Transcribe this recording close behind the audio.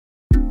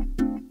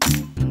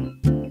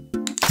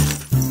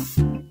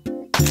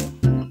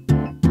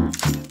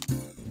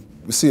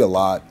we see a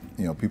lot,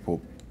 people,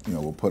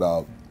 will put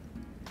out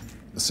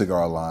a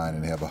cigar line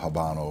and they have a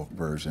Habano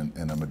version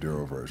and a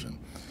Maduro version.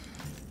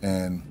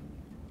 And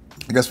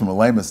I guess from a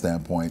layman's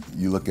standpoint,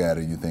 you look at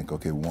it and you think,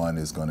 okay, one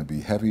is going to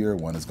be heavier,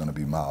 one is going to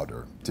be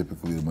milder.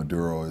 Typically, the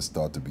Maduro is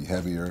thought to be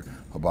heavier,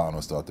 Habano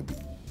is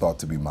thought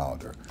to be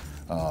milder.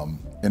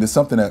 And it's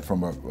something that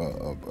from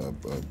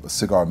a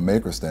cigar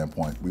maker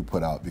standpoint, we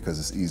put out because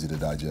it's easy to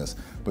digest.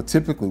 But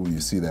typically when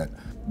you see that,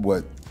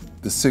 what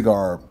the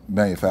cigar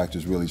manufacturer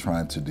is really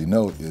trying to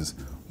denote is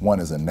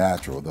one is a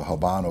natural. The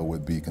Habano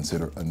would be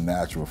considered a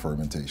natural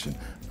fermentation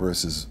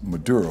versus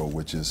Maduro,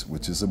 which is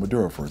a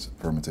Maduro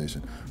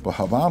fermentation. But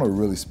Habano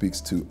really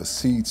speaks to a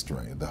seed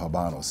strain, the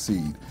Habano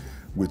seed,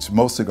 which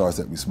most cigars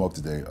that we smoke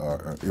today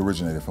are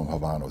originated from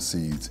Habano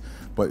seeds,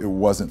 but it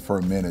wasn't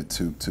fermented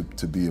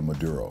to be a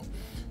Maduro.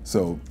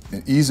 So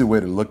an easy way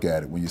to look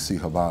at it when you see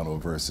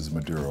Habano versus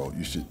Maduro,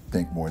 you should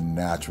think more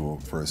natural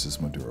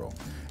versus Maduro.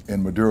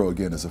 And Maduro,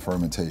 again, is a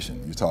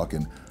fermentation. You're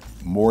talking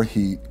more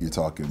heat, you're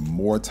talking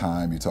more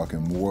time, you're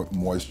talking more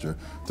moisture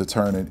to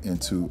turn it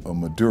into a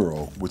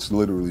Maduro, which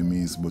literally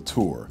means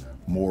mature,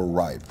 more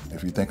ripe.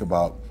 If you think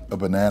about a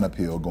banana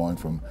peel going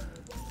from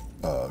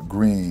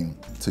green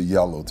to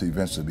yellow to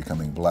eventually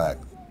becoming black,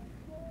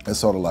 it's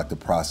sort of like the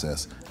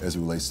process as it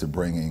relates to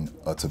bringing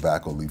a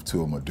tobacco leaf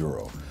to a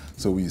Maduro.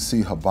 So when you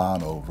see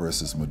Habano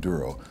versus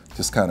Maduro,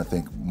 just kind of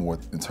think more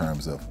in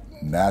terms of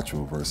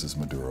natural versus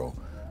Maduro.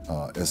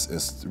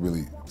 It's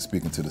really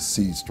speaking to the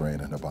seed strain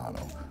in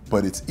Habano.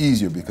 But it's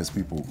easier because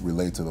people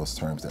relate to those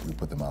terms that we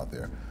put them out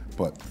there.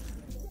 But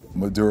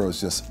Maduro is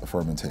just a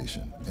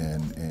fermentation,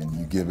 and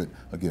you give it,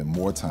 again,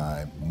 more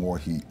time, more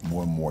heat,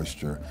 more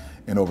moisture,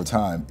 and over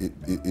time,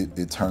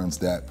 it turns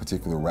that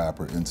particular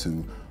wrapper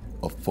into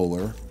a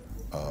fuller,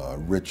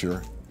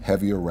 richer,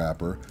 heavier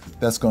wrapper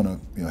that's going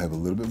to have a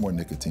little bit more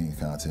nicotine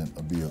content,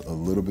 be a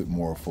little bit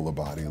more fuller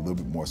body, a little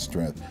bit more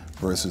strength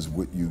versus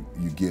what you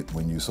get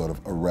when you sort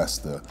of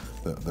arrest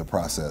the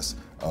process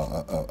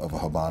of a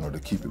Habano to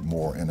keep it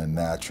more in a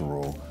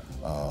natural,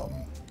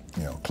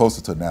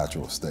 closer to a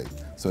natural state.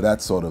 So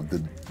that's sort of the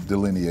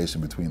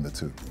delineation between the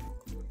two.